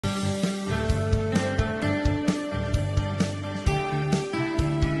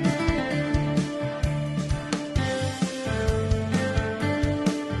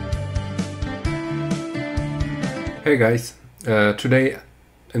Hey guys, today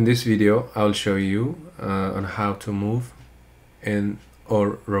in this video I'll show you on how to move and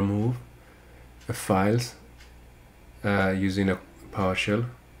or remove files using a PowerShell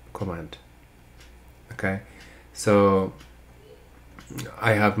command. Okay, so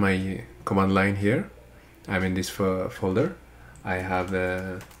I have my command line here. I'm in this folder. I have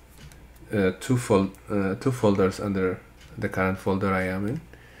two folders under the current folder I am in,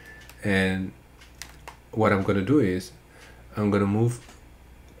 and what I'm going to do is I'm going to move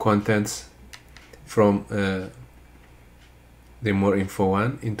contents from the MoreInfo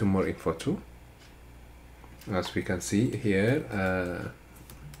 1 into MoreInfo 2. As we can see here,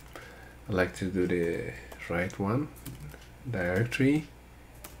 I like to do the right one, directory,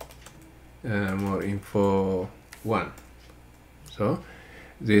 MoreInfo 1. So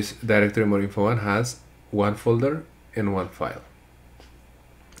this directory MoreInfo 1 has one folder and one file,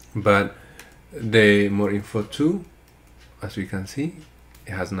 but the MoreInfo 2, as we can see,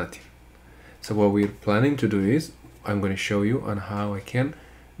 it has nothing. So what we're planning to do is I'm going to show you on how I can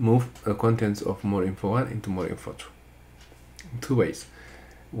move the contents of MoreInfo 1 into MoreInfo 2 in two ways.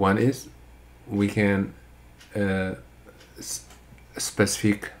 One is we can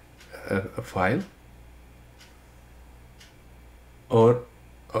specific a file or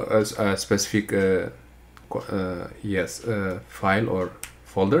a specific file or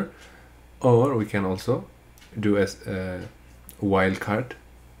folder, or we can also do as a wildcard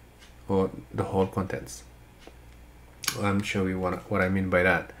or the whole contents. I'm showing you what I mean by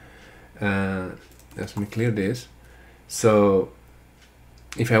that. Let me clear this. So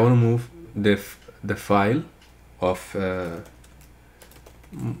if I want to move the file of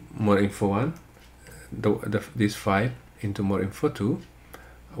MoreInfo 1, this file into MoreInfo 2,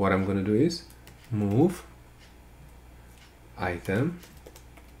 what I'm going to do is move item.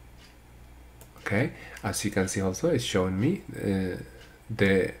 Okay, as you can see also it's showing me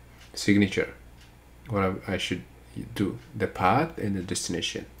the signature, what I should do, the path and the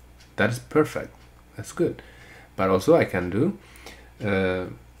destination. That is perfect, that's good. But also I can do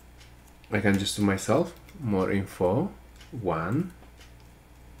I can just do myself MoreInfo 1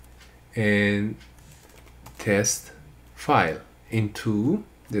 and test file into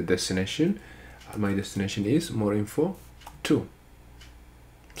the destination. My destination is MoreInfo 2.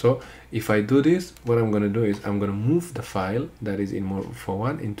 So if I do this, what I'm going to do is I'm going to move the file that is in MoreInfo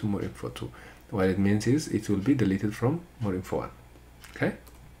 1 into MoreInfo 2. What it means is it will be deleted from MoreInfo 1. Okay.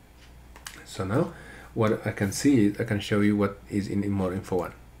 So now what I can see is I can show you what is in MoreInfo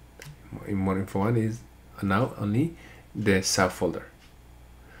 1. In MoreInfo 1 is now only the subfolder.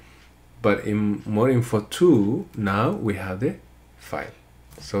 But in MoreInfo 2 now we have the file.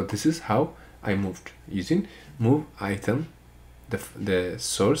 So this is how I moved using move item, the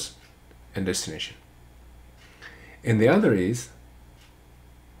source and destination. And the other is,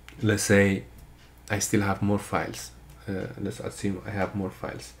 let's say I still have more files. Let's assume I have more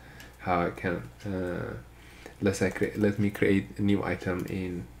files. How I can let me create a new item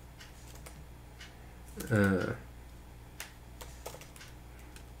in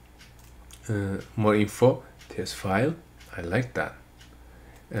MoreInfo test file. I like that.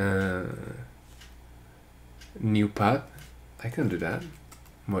 New path, I can do that.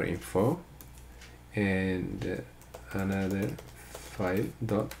 MoreInfo and another file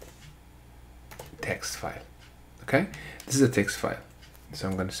dot text file. Okay, this is a text file, so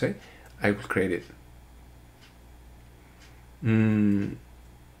I'm going to say I will create it.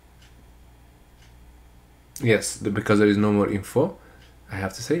 Yes, because there is no more info, I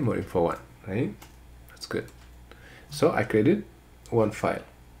have to say MoreInfo 1, right? That's good. So I created one file.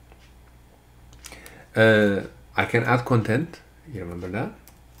 I can add content. You remember that?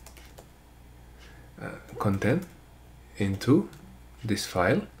 Content into this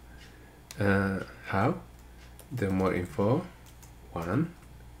file. How? The MoreInfo 1.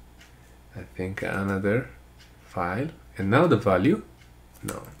 I think another file. And now the value.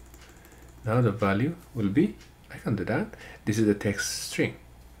 No. Now the value will be, I can do that. This is a text string.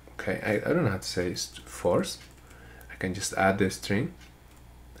 Okay, I don't know how to say force. I can just add the string.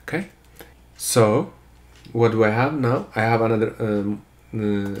 Okay. So what do I have now? I have another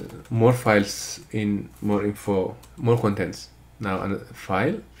more files in MoreInfo, more contents. Now another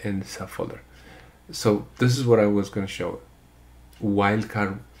file and subfolder. So this is what I was going to show.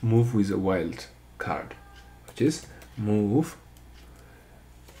 Wildcard, move with a wild card, which is move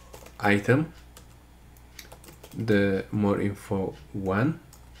item, the MoreInfo 1,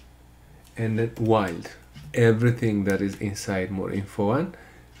 and then wild. Everything that is inside MoreInfo 1,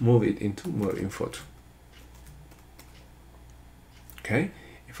 move it into MoreInfo 2. Okay,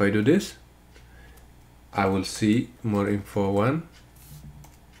 if I do this, I will see MoreInfo1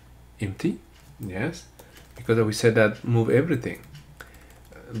 empty. Yes, because we said that move everything.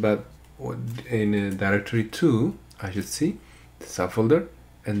 But in directory 2, I should see the subfolder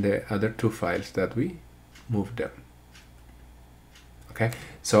and the other 2 files that we moved them. Okay,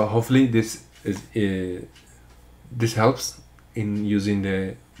 so hopefully this is this helps in using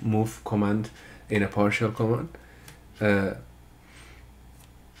the move command in a PowerShell command.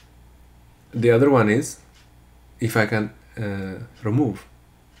 The other one is if I can remove.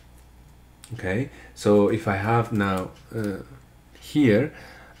 Okay, so if I have now here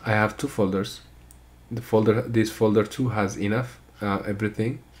I have 2 folders. This folder 2 has enough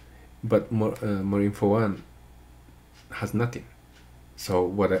everything, but MoreInfo1 has nothing. So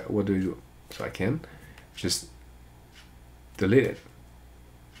what do you do? So I can just delete it.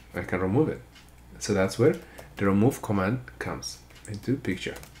 I can remove it. So that's where the remove command comes into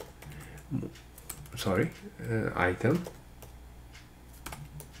picture. Sorry, item,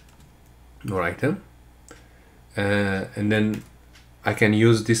 more item, and then I can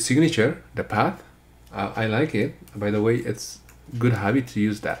use this signature, the path. I like it. By the way, it's good habit to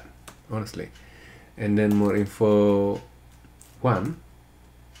use that, honestly. And then MoreInfo1.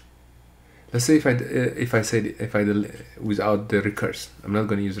 Let's say if I without the recurse, I'm not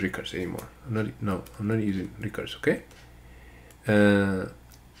going to use recurse anymore. I'm not using recurse. Okay.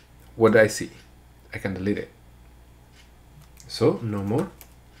 What do I see? I can delete it. So no more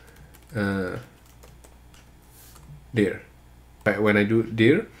dir. But when I do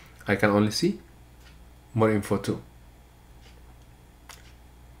dir, I can only see MoreInfo2.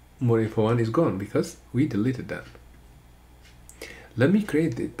 MoreInfo1 is gone because we deleted that. Let me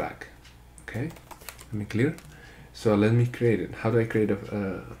create it back. Okay, let me clear. So let me create it. How do I create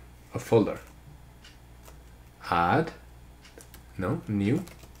a folder? Add, no, new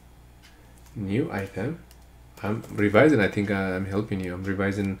item. I'm revising. I think I'm helping you. I'm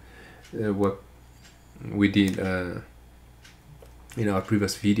revising what we did in our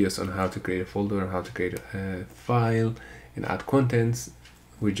previous videos on how to create a folder, how to create a file and add contents.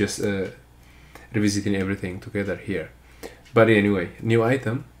 We're just revisiting everything together here. But anyway, new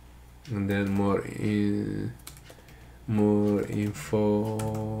item, and then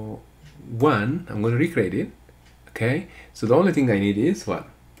MoreInfo1. I'm going to recreate it. Okay, so the only thing I need is what?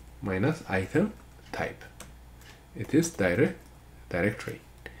 Minus item type. It is directory.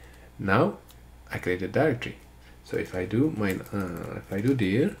 Now I create a directory. So if I do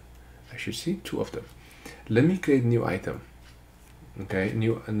dir, I should see 2 of them. Let me create new item. Okay,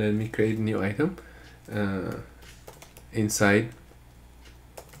 and let me create new item inside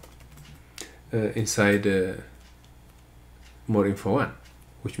MoreInfo1,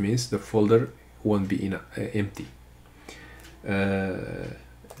 which means the folder won't be empty.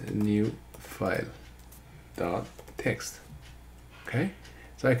 New file dot text. Okay,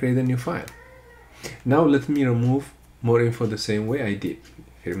 so I create a new file. Now let me remove MoreInfo the same way I did.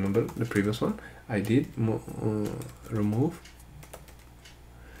 If you remember the previous one, I did remove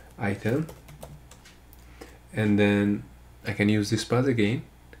item, and then I can use this path again,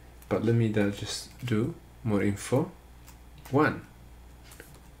 but let me just do MoreInfo1.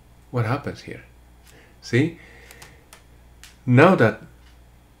 What happens here? See, now that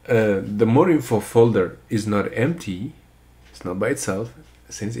the MoreInfo folder is not empty, it's not by itself,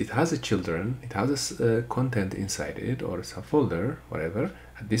 since it has a children, it has a content inside it, or a subfolder, whatever.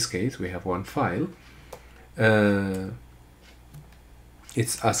 At this case, we have one file.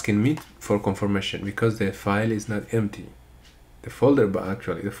 It's asking me for confirmation because the file is not empty. The folder, but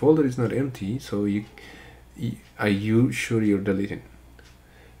actually the folder is not empty. So are you sure you're deleting?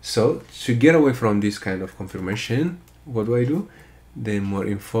 So to get away from this kind of confirmation, what do? The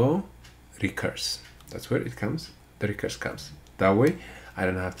MoreInfo recurse. That's where it comes. The recurse comes. That way, I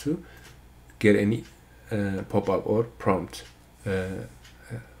don't have to get any pop-up or prompt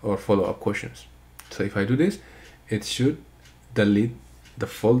or follow-up questions. So if I do this, it should delete the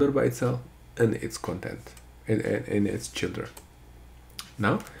folder by itself and its content and its children.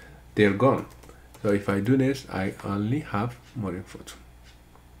 Now they're gone. So if I do this, I only have MoreInfo2.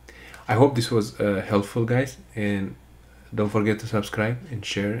 I hope this was helpful, guys, and don't forget to subscribe and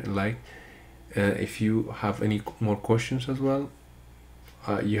share and like. If you have any more questions as well,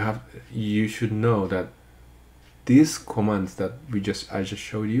 you should know that these commands that I just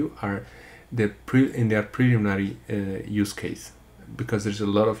showed you are in their preliminary use case, because there's a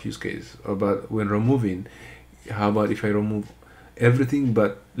lot of use cases about when removing. How about if I remove everything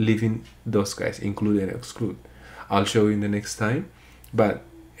but leaving those guys, include and exclude? I'll show you in the next time. But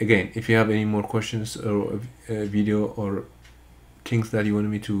again, if you have any more questions or a video or things that you want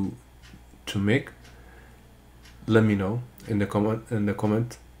me to make, let me know in the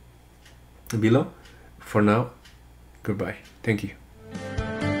comment below. For now, goodbye. Thank you.